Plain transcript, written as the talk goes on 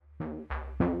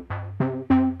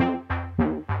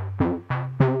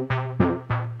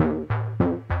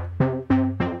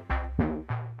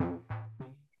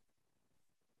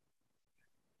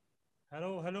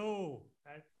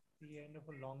the end of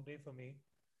a long day for me.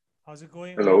 How's it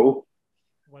going, Hardik? Hello,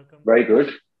 Welcome to very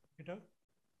good. Peter,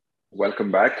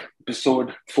 Welcome back.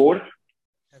 Episode 4.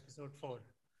 episode 4.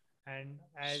 And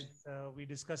as we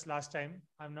discussed last time,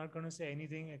 I'm not going to say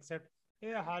anything except,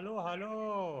 hey, hello,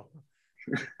 hello.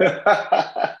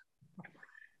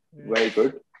 Very With,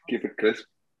 good. Keep it crisp.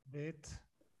 with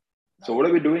So, what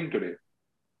are we doing today?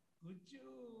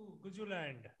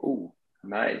 Gujuland, Oh,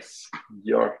 nice.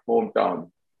 Your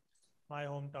hometown. my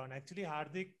hometown. Actually,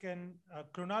 Hardik and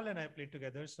Krunal and I played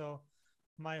together, so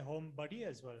my home buddy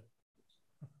as well.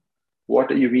 What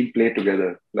do you mean play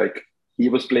together? Like he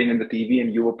was playing in the TV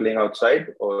and you were playing outside?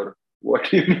 Or what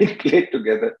do you mean play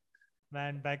together?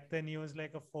 Man, back then he was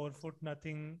like a 4 foot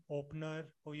nothing opener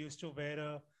who used to wear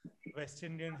a West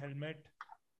Indian helmet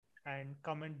and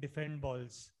come and defend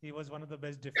balls. He was one of the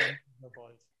best defenders of the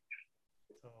balls.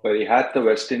 So But he had the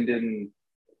West Indian,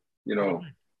 you know, helmet.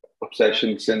 Yeah,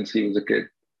 obsession since he was a kid.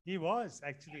 he was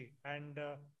actually. And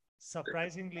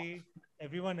surprisingly,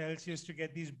 everyone else used to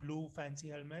get these blue fancy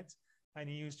helmets, and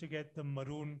he used to get the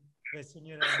maroon West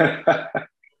Indian helmet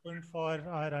open for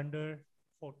our under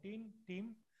 14 team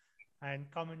and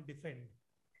come and defend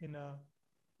in a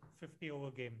 50 over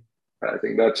game. I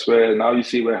think that's where now you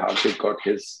see where Hardik got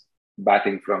his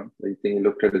batting from. I think he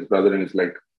looked at his brother and he's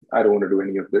like, I don't want to do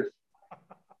any of this.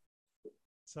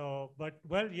 So, but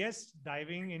well, yes,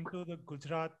 diving into the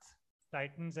Gujarat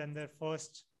Titans and their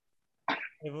first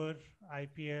ever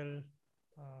IPL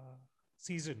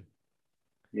season.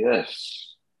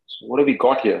 Yes. So what have we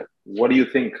got here? What do you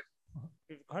think?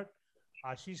 We've got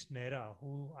Ashish Nehra,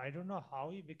 who I don't know how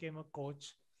he became a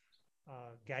coach.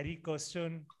 Gary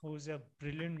Kirsten, who's a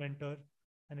brilliant mentor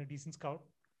and a decent scout.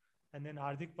 And then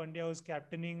Hardik Pandya, who's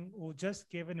captaining, who just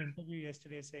gave an interview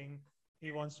yesterday saying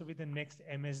he wants to be the next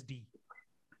MSD.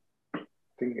 I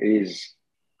think he's.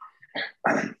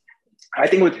 I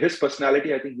think with his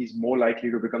personality, I think he's more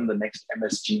likely to become the next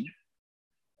MSG.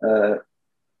 Uh,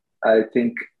 I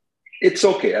think it's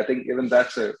okay. I think even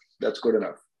that's good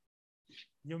enough.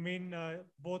 You mean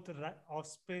both off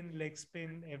spin, leg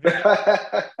spin, everything?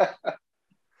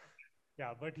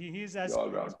 Yeah, but he's The as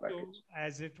all-round close to package.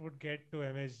 as it would get to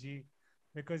MSG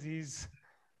because he's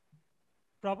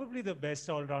probably the best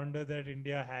all-rounder that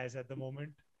India has at the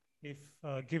moment, if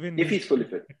given If his he's fully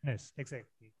fit. fitness.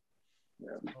 Exactly.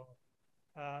 Yeah. So,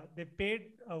 they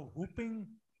paid a whooping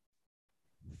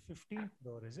 15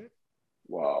 crore, is it?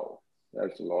 Wow,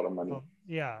 that's a lot of money.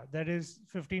 Yeah, that is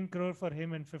 15 crore for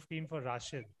him and 15 for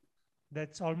Rashid.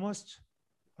 That's almost,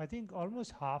 I think,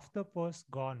 almost half the purse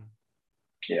gone,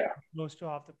 Yeah, close to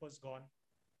half the purse gone.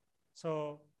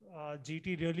 So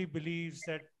GT really believes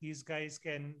that these guys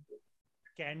can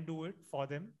do it for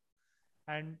them,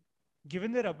 and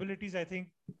given their abilities, I think,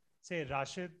 say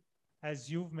Rashid, as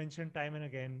you've mentioned time and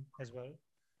again as well,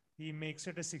 he makes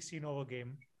it a 16 over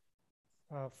game,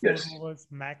 four yes, overs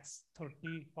max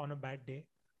 30 on a bad day,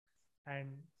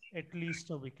 and at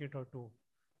least a wicket or two.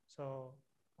 So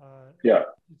yeah,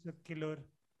 it's a killer,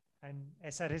 and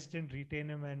SRH didn't retain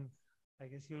him, and I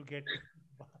guess you'll get.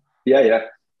 yeah.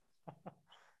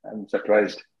 I'm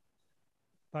surprised.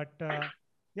 But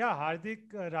yeah,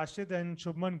 Hardik, Rashid, and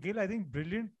Shubman Gill, I think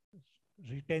brilliant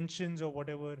retentions or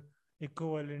whatever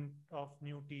equivalent of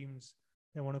new teams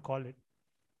they want to call it.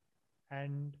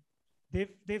 And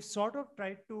they've sort of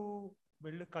tried to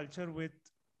build a culture with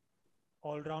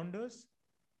all rounders.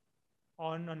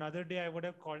 On another day, I would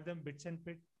have called them bits and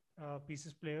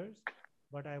pieces players,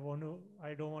 but I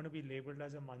don't want to be labeled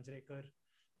as a Manjrekar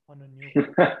on a new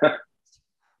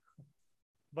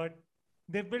but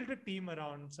they've built a team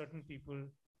around certain people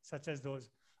such as those.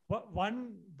 But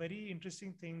one very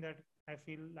interesting thing that I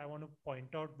feel I want to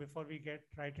point out before we get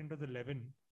right into the 11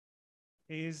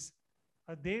 is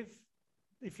they've,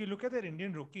 if you look at their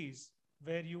Indian rookies,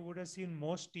 where you would have seen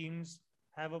most teams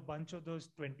have a bunch of those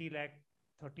 20 lakh,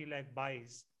 30 lakh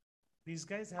buys, these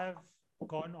guys have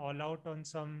gone all out on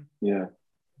some Yeah,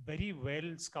 very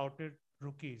well scouted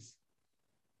rookies.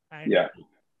 And yeah,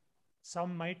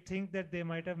 some might think that they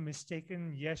might have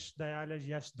mistaken Yash Dayal as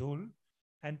Yash Dhul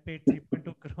and paid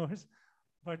 3.2 crores,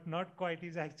 but not quite.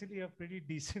 He's actually a pretty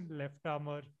decent left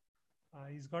armer.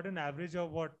 He's got an average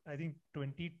of what, I think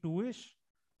 22 ish,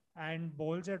 and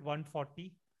bowls at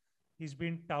 140. He's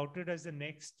been touted as the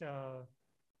next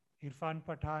Irfan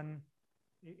Pathan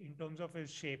in terms of his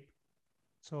shape.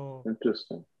 So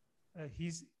interesting.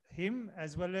 he's him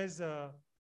as well as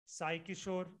Sai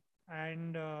Kishore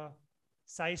and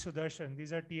Sai Sudarshan.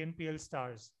 These are TNPL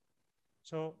stars.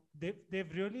 So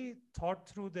they've really thought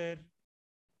through their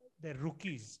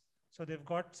rookies. So they've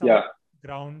got some Yeah,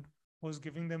 ground who's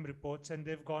giving them reports, and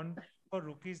they've gone for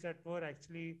rookies that were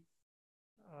actually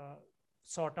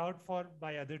sought out for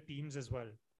by other teams as well.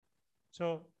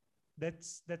 So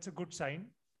that's a good sign.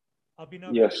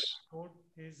 Abhinav Yes. showed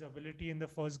his ability in the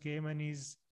first game, and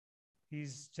he's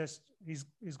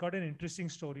got an interesting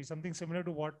story, something similar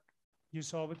to what you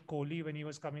saw with Kohli when he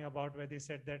was coming about, where they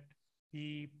said that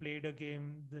he played a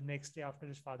game the next day after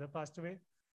his father passed away.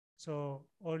 So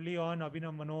early on,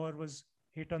 Abhinav Manohar was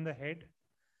hit on the head,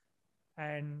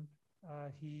 and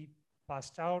he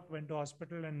passed out, went to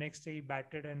hospital, and next day he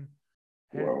batted and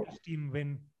helped Wow. his team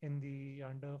win in the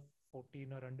under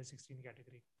 14 or under 16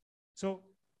 category. So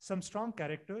some strong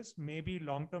characters, maybe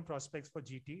long-term prospects for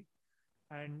GT,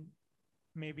 and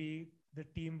maybe the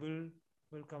team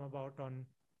will come about on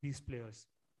these players.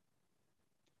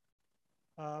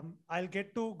 I'll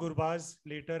get to Gurbaz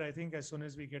later, I think, as soon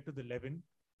as we get to the 11.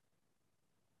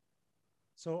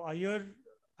 So Iyer,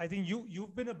 I think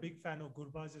you've been a big fan of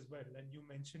Gurbaz as well, and you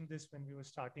mentioned this when we were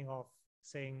starting off,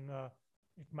 saying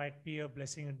it might be a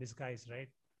blessing in disguise, right?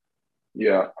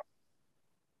 Yeah.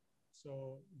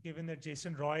 So given that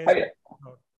Jason Roy is, I,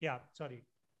 yeah, sorry.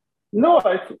 no,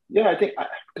 I think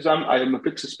because I'm a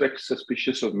bit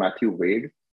suspicious of Matthew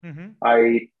Wade. Mm-hmm.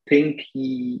 I think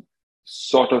he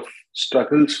sort of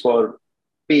struggles for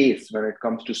pace when it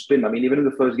comes to spin. I mean, even in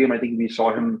the first game, I think we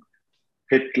saw him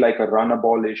hit like a run a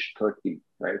ball-ish 30,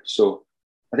 right? So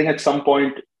I think at some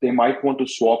point they might want to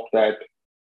swap that,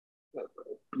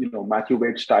 Matthew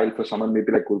Wade style for someone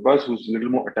maybe like Gurbaz, who's a little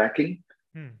more attacking.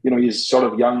 He's sort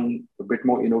of young, a bit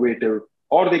more innovative.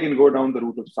 Or they can go down the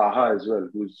route of Saha as well,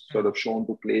 who's sort of shown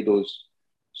to play those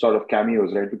sort of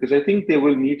cameos, right? Because I think they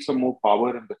will need some more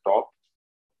power in the top.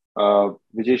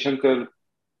 Vijay Shankar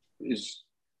is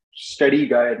steady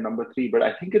guy at number 3, but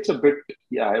I think it's a bit,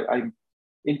 I'm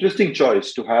interesting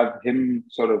choice to have him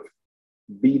sort of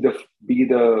be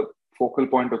the focal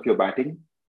point of your batting,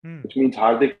 which means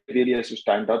Hardik really has to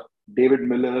stand up. David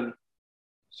Miller,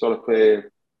 sort of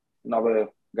another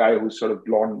guy who's sort of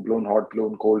blown hot,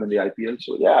 blown cold in the IPL.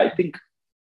 So yeah, I think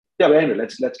but anyway,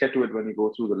 let's get to it when we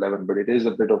go through the 11. But it is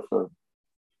a bit of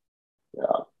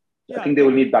I think they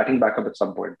will need batting backup at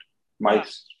some point. My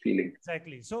feeling.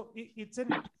 Exactly. So it's an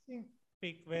interesting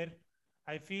pick where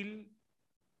I feel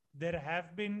there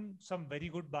have been some very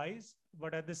good buys,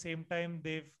 but at the same time,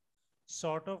 they've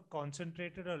sort of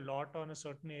concentrated a lot on a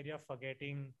certain area,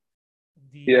 forgetting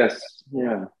the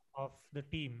of the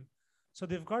team. So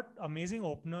they've got amazing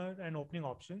opener and opening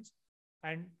options.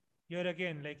 And here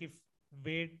again, like if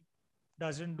Wade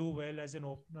doesn't do well as an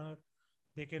opener,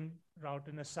 they can route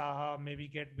in a Saha, maybe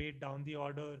get Wade down the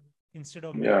order instead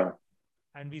of Miller.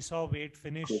 And we saw Wade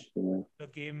finish the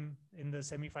game in the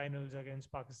semi-finals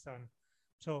against Pakistan.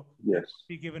 So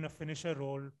be given a finisher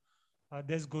role.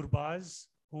 There's Gurbaz,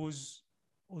 who's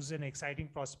an exciting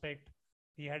prospect.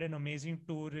 He had an amazing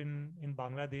tour in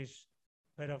Bangladesh,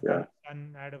 where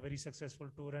Afghanistan had a very successful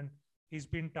tour, and he's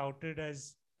been touted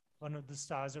as one of the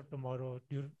stars of tomorrow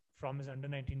from his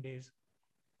under-19 days.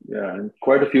 Yeah, and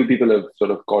quite a few people have sort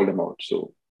of called him out,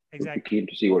 so exactly keen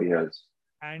to see what he has.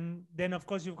 And then, of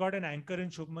course, you've got an anchor in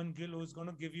Shubman Gill who's going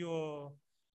to give you a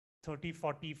 30,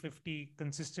 40, 50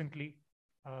 consistently,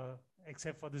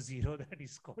 except for the 0 that he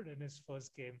scored in his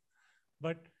first game.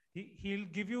 But he'll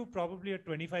give you probably a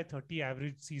 25, 30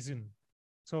 average season.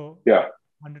 So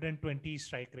 120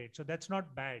 strike rate. So that's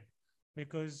not bad,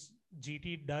 because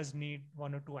GT does need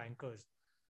 1 or 2 anchors.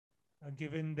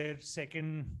 Given their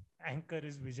second anchor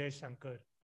is Vijay Shankar.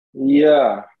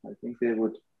 Yeah, I think they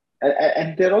would.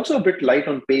 And they're also a bit light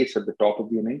on pace at the top of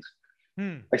the innings.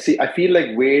 I feel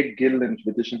like Wade, Gill, and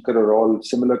Vijay Shankar are all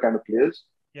similar kind of players.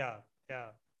 Yeah.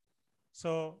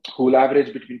 So who'll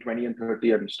average between 20 and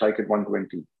 30 and strike at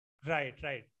 120.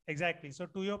 Right. Exactly. So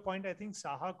to your point, I think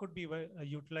Saha could be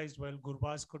utilized well.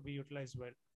 Gurbaz could be utilized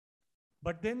well.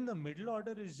 But then the middle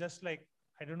order is just like,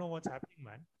 I don't know what's happening,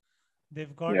 man.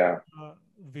 They've got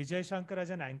Vijay Shankar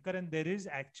as an anchor, and there is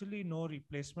actually no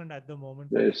replacement at the moment.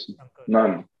 There is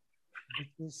none.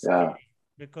 Which is scary,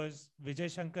 because Vijay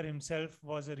Shankar himself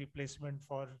was a replacement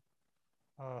for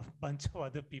a bunch of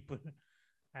other people.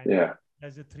 And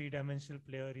as a 3-dimensional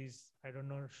player, he's, I don't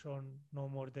know, shown no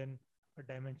more than a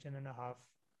dimension and a half.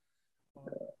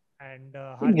 And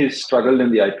I think he's struggled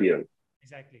in the IPL.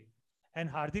 Exactly. And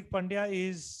Hardik Pandya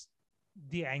is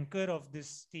the anchor of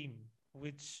this team,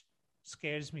 which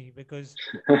scares me, because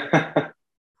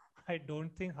I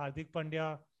don't think Hardik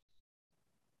Pandya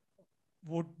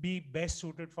would be best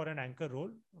suited for an anchor role.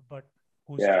 But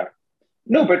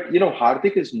no, but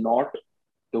Hardik is not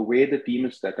the way the team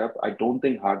is set up. I don't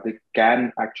think Hardik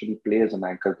can actually play as an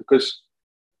anchor, because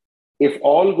if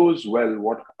all goes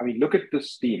well, look at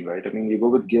this team, right? I mean, you go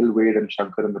with Gill, Wade, and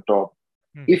Shankar in the top.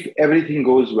 If everything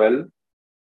goes well,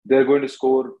 they're going to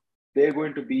score, they're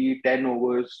going to be 10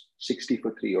 overs 60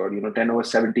 for 3, or 10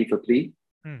 overs 70 for 3,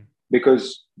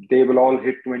 because they will all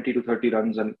hit 20 to 30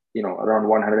 runs and around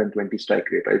 120 strike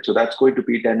rate, right? So that's going to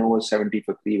be 10 overs 70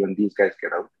 for 3 when these guys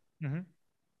get out.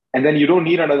 And then you don't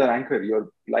need another anchor. You're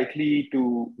likely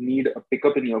to need a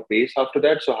pickup in your pace after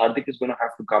that. So Hardik is going to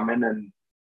have to come in and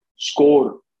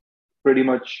score pretty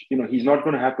much. He's not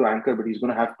going to have to anchor, but he's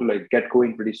going to have to get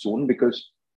going pretty soon,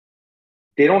 because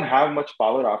they don't have much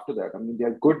power after that. I mean, they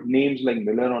have good names like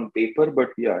Miller on paper, but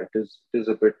yeah, it is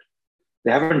a bit.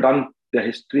 They haven't done. Their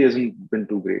history hasn't been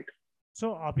too great.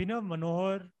 So Abhinav,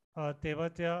 Manohar,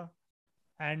 Tewatia,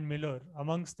 and Miller,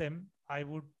 amongst them, I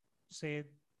would say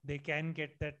they can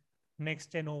get that next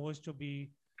 10 overs to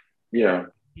be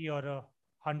 50 or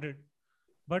 100.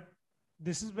 But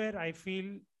this is where I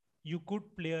feel you could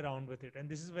play around with it. And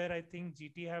this is where I think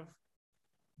GT have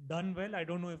done well. I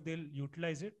don't know if they'll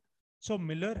utilize it. So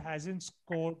Miller hasn't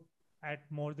scored at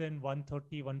more than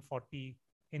 130, 140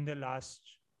 in the last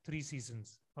 3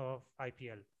 seasons of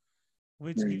IPL,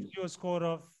 which gives you a score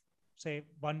of, say,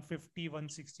 150,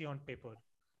 160 on paper,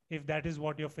 if that is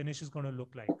what your finish is going to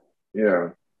look like. Yeah.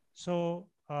 So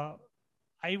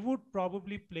I would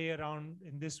probably play around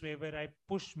in this way, where I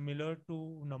push Miller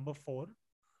to number 4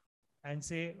 and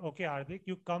say, okay, Hardik,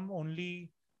 you come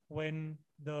only when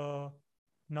the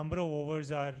number of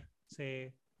overs are,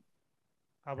 say,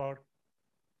 about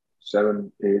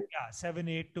 7, 8. Yeah, 7,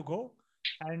 8 to go.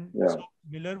 And so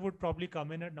Miller would probably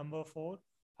come in at number 4,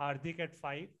 Hardik at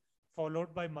 5,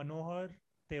 followed by Manohar,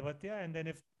 Tewatia. And then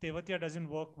if Tewatia doesn't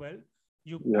work well,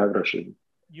 you have Rashid.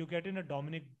 You get in a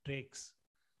Dominic Drakes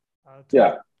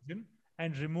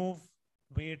and remove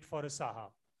Wade for a Saha.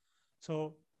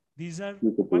 So these are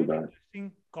quite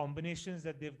interesting combinations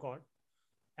that they've got.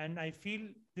 And I feel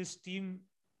this team,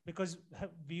 because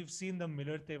we've seen the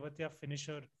Miller Tewatia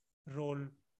finisher role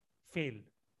fail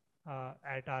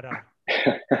at RR.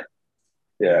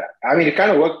 Yeah. I mean, it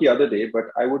kind of worked the other day, but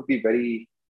I would be very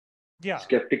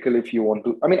skeptical if you want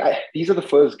to. I mean, these are the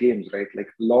first games, right? Like,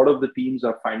 a lot of the teams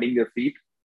are finding their feet.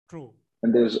 True.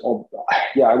 And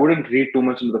I wouldn't read too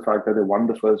much into the fact that they won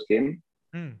the first game.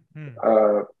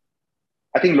 I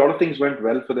think a lot of things went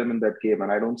well for them in that game,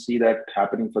 and I don't see that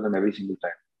happening for them every single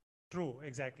time. True,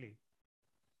 exactly.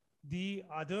 The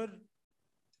other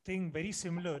thing very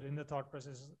similar in the thought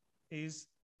process is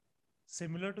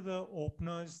similar to the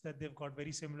openers that they've got,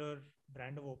 very similar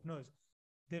brand of openers.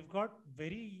 They've got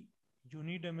very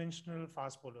unidimensional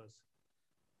fast bowlers.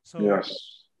 So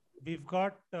we've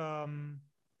got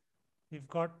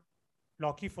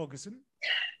Lockie Ferguson,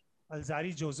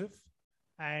 Alzari Joseph,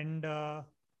 and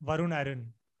Varun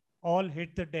Aaron. All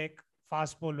hit the deck,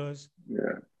 fast bowlers.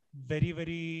 Yeah. Very,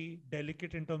 very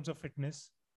delicate in terms of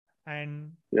fitness.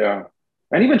 And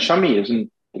even Shami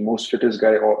isn't the most fittest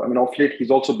guy. I mean, off late, his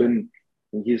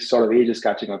sort of age is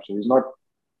catching up. So he's not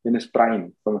in his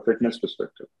prime from a fitness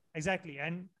perspective. Exactly.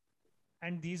 And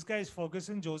these guys,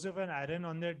 Ferguson, Joseph, and Aaron,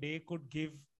 on their day could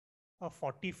give a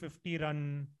 40-50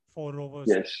 run 4 overs.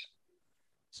 Yes.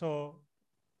 So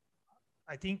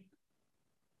I think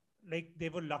they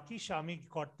were lucky Shami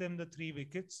got them the 3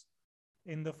 wickets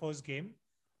in the first game.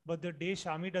 But the day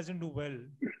Shami doesn't do well.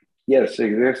 Yes,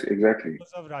 exactly.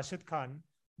 Because of Rashid Khan,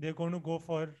 they're going to go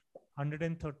for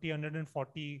 130,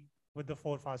 140 with the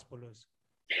 4 fast bowlers.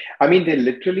 I mean, they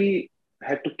literally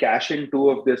had to cash in 2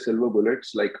 of their silver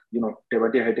bullets,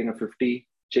 Tewatia hitting a 50,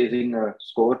 chasing a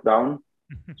score down.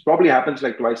 It probably happens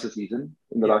like twice a season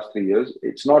in the last 3 years.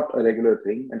 It's not a regular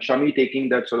thing. And Shami taking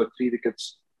that sort of 3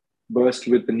 wickets burst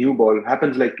with the new ball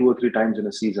happens like 2 or 3 times in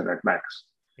a season at max.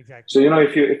 Exactly. So,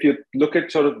 if you look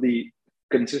at sort of the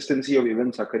consistency of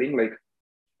events occurring, like,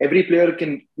 every player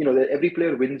every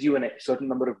player wins you in a certain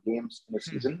number of games in a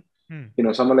season.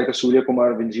 Someone like a Surya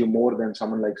Kumar wins you more than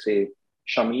someone like, say,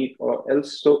 Shami or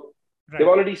else. So they've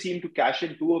already seemed to cash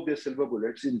in 2 of their silver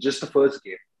bullets in just the first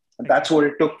game. And that's what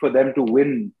it took for them to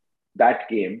win that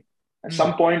game. At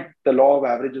some point, the law of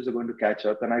averages are going to catch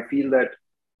up. And I feel that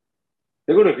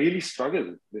they're going to really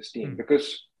struggle, this team,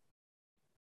 because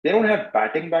they don't have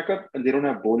batting backup and they don't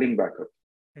have bowling backup.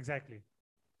 Exactly.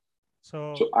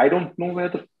 So I don't know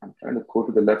I'm trying to go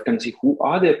to the left and see who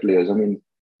are their players. I mean,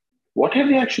 what have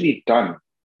they actually done?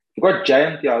 You've got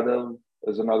Jayant Yadav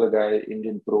as another guy,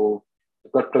 Indian pro.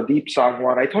 You've got Pradeep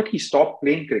Sangwan. I thought he stopped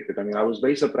playing cricket. I mean, I was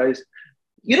very surprised.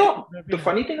 The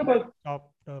funny thing about...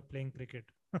 Stopped playing cricket.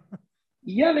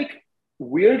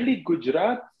 Weirdly,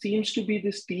 Gujarat seems to be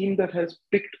this team that has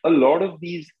picked a lot of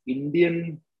these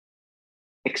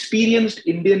experienced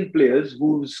Indian players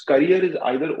whose career is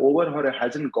either over or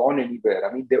hasn't gone anywhere.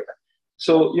 I mean,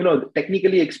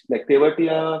 technically, like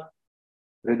Tewatia,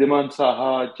 Riddhiman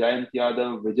Saha, Jayant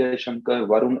Yadav, Vijay Shankar,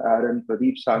 Varun Aaron,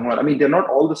 Pradeep Sangwan. I mean, they're not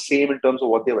all the same in terms of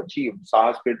what they've achieved.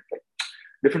 Saha's played like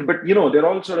different, but they're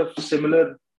all sort of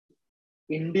similar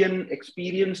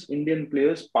experienced Indian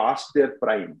players past their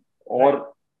prime, Right.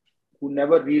 or who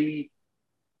never really,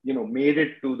 made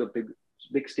it to the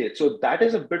big stage. So that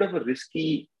is a bit of a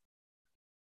risky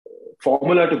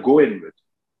formula to go in with,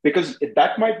 because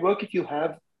that might work if you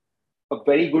have a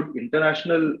very good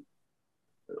international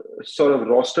sort of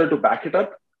roster to back it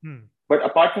up. Hmm. But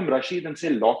apart from Rashid and say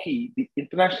Loki, the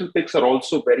international picks are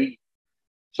also very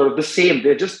sort of the same.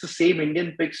 They're just the same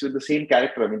Indian picks with the same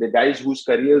character. I mean, the guys whose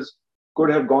careers could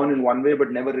have gone in one way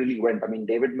but never really went. I mean,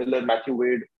 David Miller, Matthew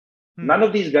Wade, Hmm. none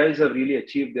of these guys have really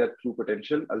achieved their true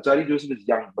potential. Alzari Joseph is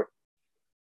young, but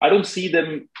I don't see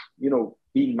them,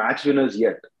 being match winners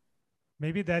yet.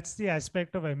 Maybe that's the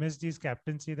aspect of MSG's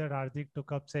captaincy that Hardik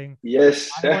took up, saying,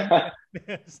 Yes, I want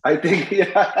players. I think.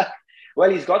 Yeah.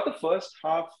 Well, he's got the first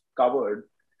half covered.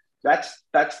 That's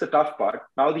the tough part.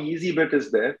 Now the easy bit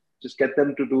is there. Just get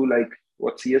them to do like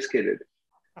what CSK did.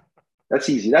 That's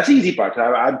easy. That's the easy part.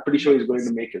 I'm pretty sure he's going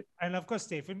to make it. And of course,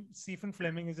 Stephen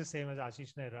Fleming is the same as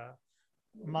Ashish Nehra,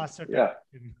 master Yeah,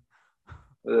 tactician.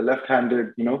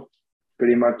 left-handed.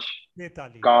 Pretty much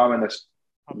Netali. calm and.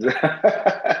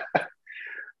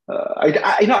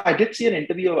 I did see an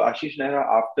interview of Ashish Nehra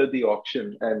after the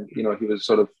auction, and he was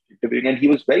sort of interviewing, and he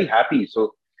was very happy.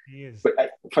 So, He is.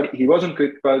 but he was on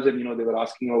Quick Buzz, and they were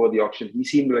asking him about the auction. He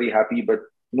seemed very happy, but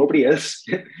nobody else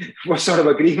was sort of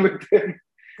agreeing with him,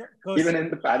 even in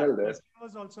the panel there. Kirsten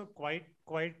was also quite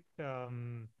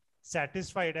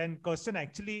satisfied, and Kirsten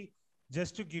actually,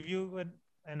 just to give you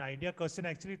an idea, Kirsten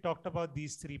actually talked about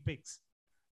these three picks,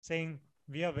 saying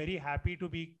we are very happy to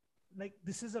be like,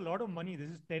 this is a lot of money.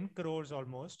 This is 10 crores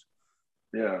almost.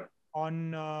 Yeah.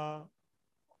 On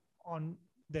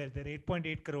they're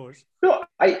 8.8 crores. No,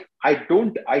 I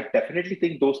definitely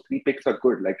think those three picks are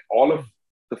good. Like all of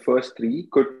the first three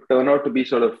could turn out to be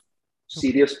sort of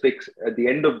serious picks at the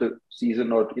end of the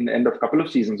season or in the end of a couple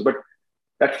of seasons. But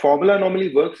that formula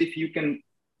normally works if you can,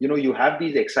 you have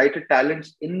these excited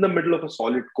talents in the middle of a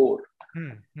solid core.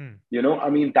 I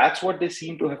mean, that's what they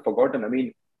seem to have forgotten. I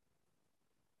mean,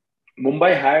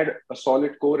 Mumbai had a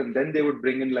solid core, and then they would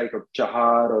bring in like a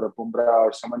Chahar or a Bumrah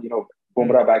or someone,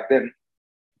 Bumrah back then.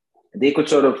 They could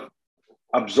sort of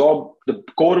the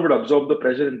core would absorb the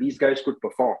pressure, and these guys could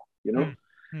perform.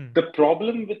 The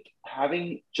problem with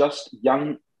having just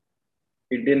young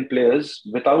Indian players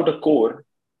without a core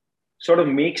sort of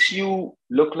makes you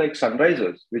look like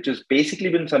Sunrisers, which has basically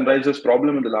been Sunrisers'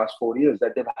 problem in the last 4 years,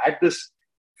 that they've had this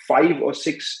 5 or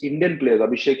 6 Indian players,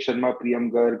 Abhishek Sharma,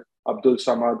 Priyam Garg, Abdul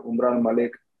Samad, Umran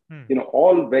Malik,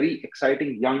 all very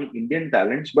exciting young Indian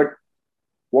talents. But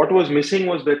what was missing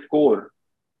was that core.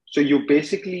 So you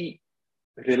basically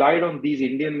relied on these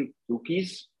Indian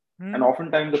rookies, and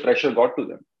oftentimes the pressure got to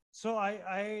them. So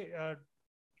I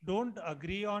don't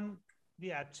agree on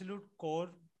the absolute core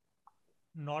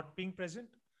not being present,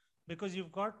 because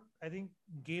you've got, I think,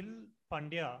 Gill,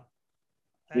 Pandya,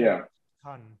 and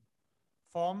Khan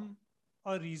form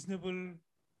a reasonable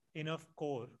enough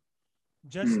core.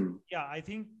 I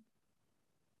think,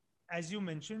 as you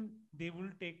mentioned, they will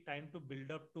take time to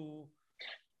build up to,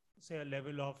 say, a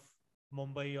level of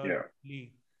Mumbai or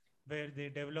League, where they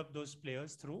develop those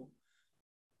players through.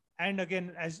 And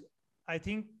again, as I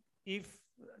think, if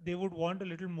they would want a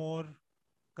little more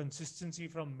consistency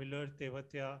from Miller,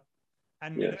 Tewatia,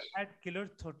 and Miller had killer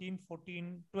 12,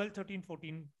 13,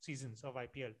 14 seasons of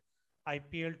IPL.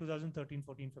 IPL 2013,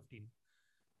 14, 15.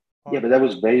 But that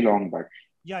was very long back.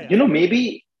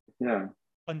 Maybe.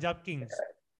 Punjab Kings.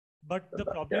 But the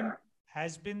problem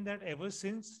has been that ever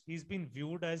since, he's been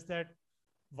viewed as that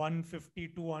 150,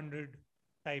 200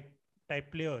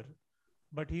 type player.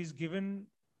 But he's given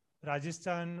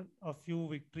Rajasthan a few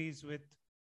victories with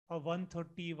a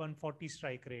 130, 140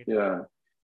 strike rate. Yeah.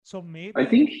 So maybe. I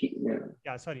think.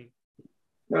 Sorry.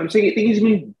 I'm saying I think he's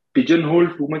been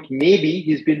pigeonholed too much. Maybe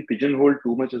he's been pigeonholed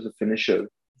too much as a finisher.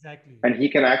 Exactly. And he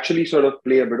can actually sort of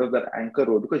play a bit of that anchor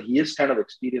role, because he is kind of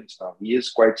experienced now. He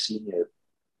is quite senior.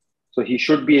 So he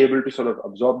should be able to sort of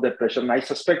absorb that pressure. And I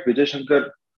suspect Vijay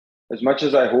Shankar, as much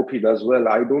as I hope he does well,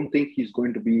 I don't think he's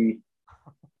going to be,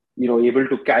 able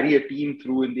to carry a team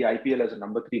through in the IPL as a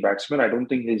number 3 batsman. I don't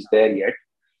think he's there yet.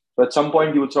 So at some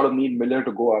point, you would sort of need Miller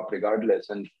to go up regardless.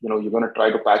 And, you're going to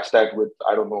try to patch that with,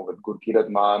 I don't know, with Gurkeerat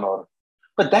Maan or...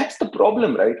 But that's the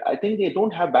problem, right? I think they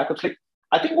don't have backups. Like,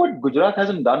 I think what Gujarat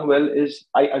hasn't done well is,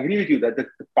 I agree with you that the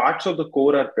parts of the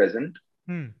core are present.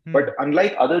 But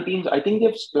unlike other teams, I think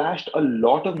they've splashed a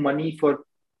lot of money for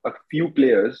a few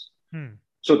players.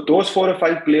 So those 4 or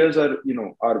 5 players are,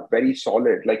 are very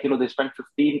solid. Like, they spent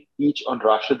 15 each on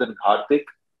Rashid and Hardik,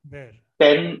 There.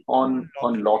 10 On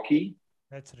on Loki. Loki,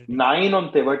 That's ridiculous. 9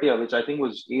 on Tewatia, which I think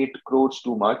was 8 crores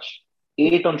too much,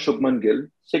 8 on Shubman Gill,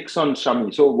 6 on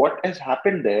Shami. So what has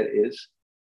happened there is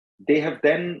they have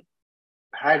then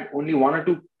had only 1 or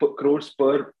 2 crores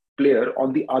per player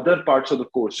on the other parts of the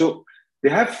course. So they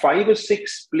have 5 or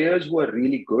 6 players who are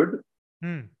really good,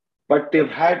 but they've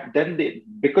had then they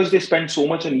because they spend so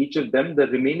much on each of them, the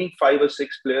remaining 5 or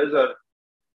 6 players are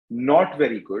not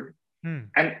very good.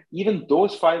 And even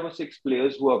those 5 or 6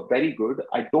 players who are very good,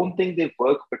 I don't think they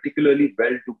work particularly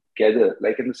well together.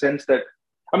 Like in the sense that,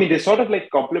 I mean, they sort of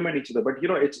like complement each other, but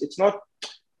it's not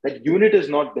that unit is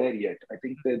not there yet. I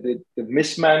think the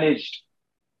mismanaged,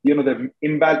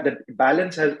 that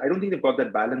balance has. I don't think they've got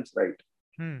that balance right.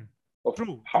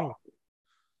 True.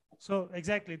 So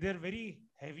exactly, they're very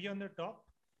heavy on the top,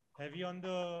 heavy on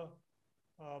the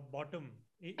bottom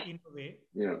in a way.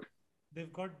 Yeah.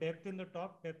 They've got depth in the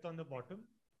top, depth on the bottom,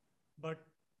 but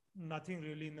nothing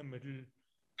really in the middle.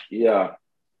 Yeah,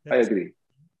 I agree.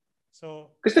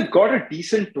 So because they've got a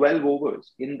decent 12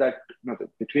 overs in that,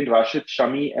 between Rashid,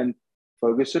 Shami, and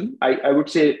Ferguson. I would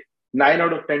say 9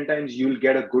 out of 10 times you'll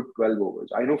get a good 12 overs.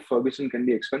 I know Ferguson can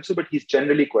be expensive, but he's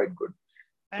generally quite good.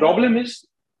 Problem is,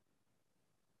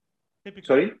 typically,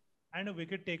 sorry, and a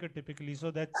wicket taker typically.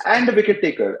 So that's and a wicket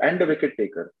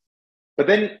taker. But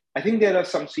then I think there are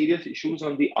some serious issues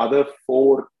on the other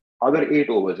 8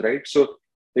 overs, right? So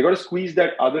they got to squeeze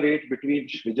that other 8 between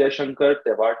Vijay Shankar,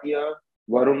 Tewatia,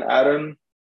 Varun Aaron,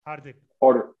 Hardik.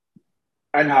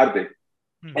 And Hardik.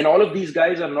 And all of these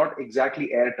guys are not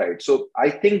exactly airtight. So I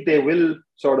think they will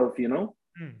sort of,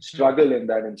 struggle in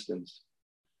that instance.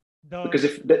 Because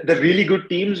if the really good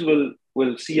teams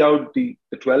will see out the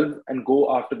 12 and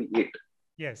go after the 8.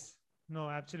 Yes. No,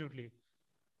 absolutely.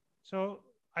 So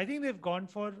I think they've gone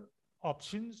for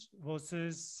options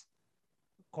versus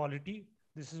quality.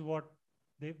 This is what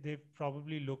they've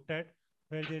probably looked at,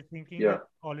 where they're thinking that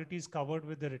quality is covered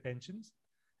with the retentions.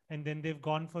 And then they've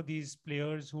gone for these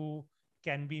players who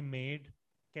can be made,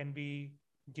 can be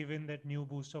given that new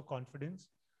boost of confidence.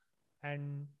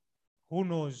 And who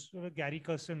knows, Gary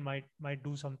Kirsten might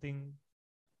do something.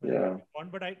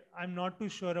 But I'm not too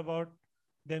sure about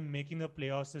them making the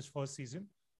playoffs this first season.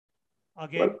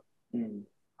 Again,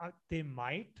 they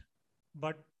might,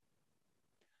 but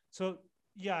so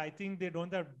yeah, I think they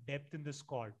don't have depth in the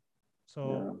squad.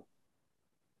 So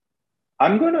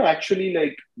I'm going to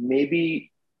actually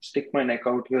maybe stick my neck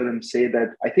out here and say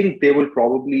that I think they will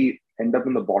probably end up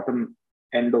in the bottom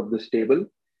end of this table.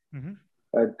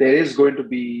 There is going to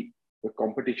be a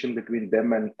competition between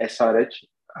them and SRH.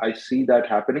 I see that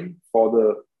happening for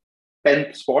the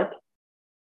 10th spot.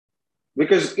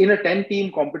 Because in a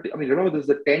 10-team competition, I mean, remember, this is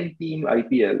a 10-team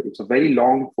IPL. It's a very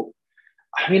long.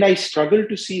 I mean, I struggle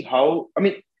to see how. I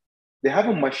mean, they have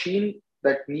a machine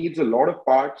that needs a lot of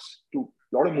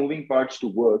moving parts to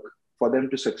work for them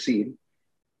to succeed.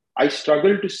 I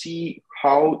struggle to see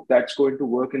how that's going to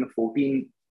work in a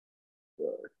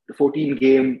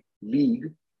 14-game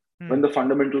league when the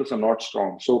fundamentals are not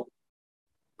strong. So,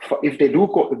 if they do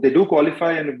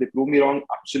qualify and if they prove me wrong,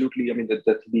 absolutely. I mean,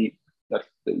 that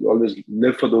you always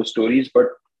live for those stories. But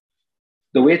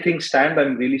the way things stand,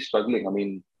 I'm really struggling. I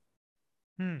mean,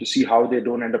 to see how they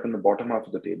don't end up in the bottom half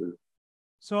of the table.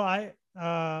 So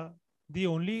the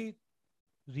only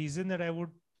reason that I would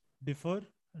differ,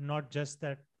 not just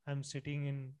that I'm sitting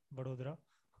in Vadodara,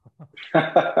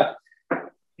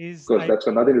 is of course, that's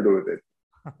got nothing to do with it.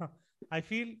 I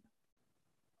feel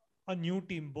a new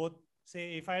team, both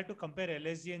say if I had to compare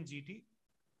LSG and GT,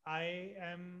 I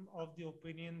am of the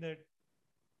opinion that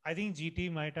I think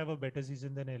GT might have a better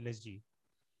season than LSG.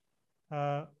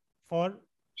 So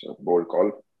bold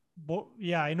call.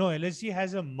 Yeah, I know LSG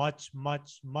has a much,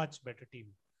 much, much better team.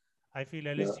 I feel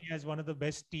LSG has one of the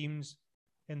best teams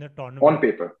in the tournament. On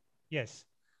paper. Yes.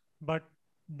 But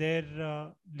their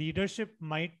leadership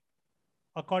might,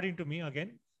 according to me,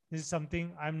 again, this is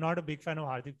something, I'm not a big fan of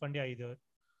Hardik Pandya either,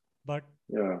 but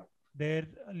their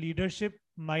leadership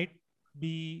might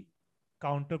be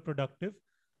counterproductive,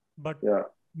 but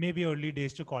maybe early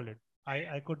days to call it.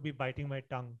 I could be biting my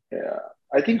tongue. Yeah.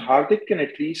 I think Hardik can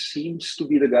at least seems to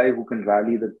be the guy who can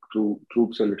rally the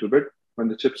troops a little bit when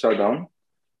the chips are down.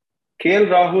 KL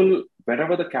Rahul,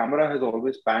 whenever the camera has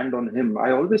always panned on him,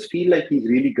 I always feel like he's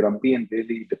really grumpy and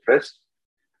really depressed.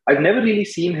 I've never really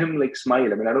seen him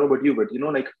smile. I mean, I don't know about you, but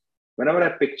whenever I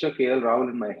picture KL Rahul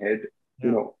in my head,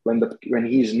 when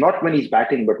he's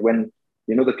batting, but when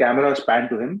the camera is panned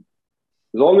to him,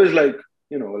 it's always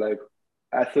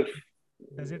as if.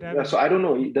 Does it have? So I don't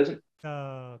know. He doesn't.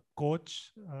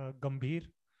 coach Gambhir,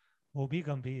 wo bhi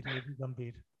Gambhir, ye bhi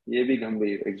Gambhir. Ye bhi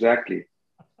Gambhir, exactly.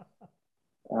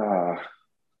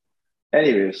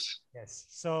 Anyways. Yes.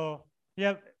 So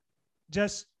yeah,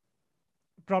 just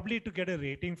probably to get a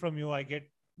rating from you, I get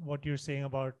what you're saying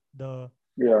about the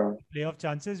playoff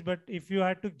chances. But if you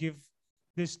had to give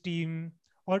this team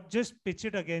or just pitch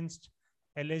it against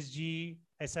LSG,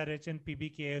 SRH, and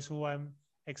PBKS, who I'm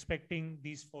expecting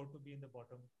these four to be in the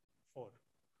bottom four.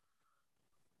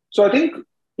 So I think,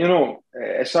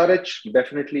 SRH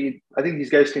definitely, I think these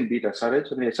guys can beat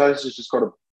SRH. I mean, SRH has just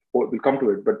got we'll come to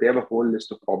it, but they have a whole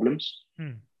list of problems.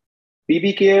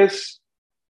 PBKS,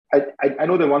 I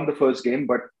know they won the first game,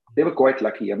 but they were quite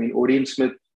lucky. I mean, Odin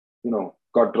Smith,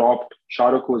 got dropped.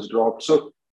 Shahrukh was dropped.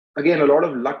 So again, a lot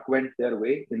of luck went their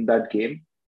way in that game.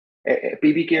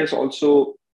 PBKS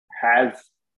also has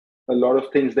a lot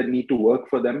of things that need to work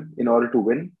for them in order to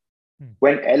win.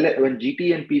 When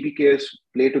GT and PBKS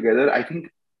play together, I think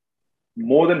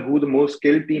more than who the most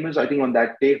skilled team is, I think on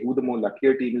that day, who the more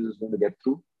luckier team is going to get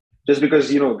through. Just because,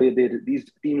 these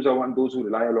teams are those who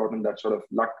rely a lot on that sort of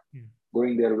luck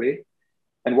going their way.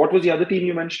 And what was the other team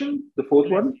you mentioned? The fourth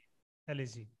one?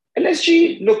 LSG.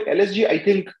 LSG, I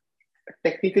think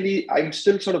technically I'm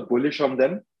still sort of bullish on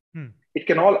them. It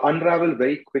can all unravel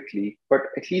very quickly, but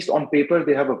at least on paper,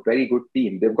 they have a very good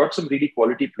team. They've got some really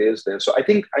quality players there. So I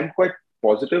think I'm quite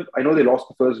positive. I know they lost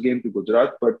the first game to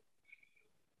Gujarat, but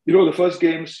the first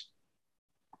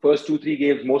 2-3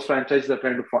 games, most franchises are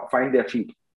trying to find their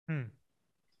feet.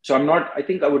 So I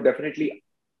think I would definitely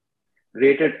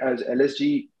rate it as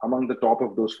LSG among the top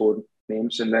of those four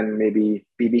names, and then maybe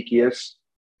PBKS,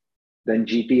 then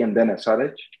GT, and then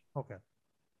SRH. Okay.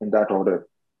 In that order.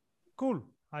 Cool.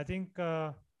 I think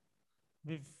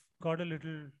we've got a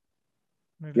little.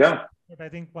 Yeah. But I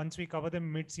think once we cover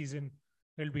them mid-season,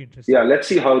 it'll be interesting. Yeah, let's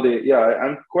see how they. Yeah,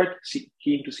 I'm quite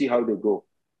keen to see how they go.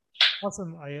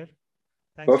 Awesome, Iyer.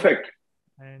 Thanks. Perfect.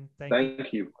 And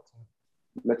thank you.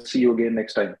 Let's see you again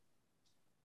next time.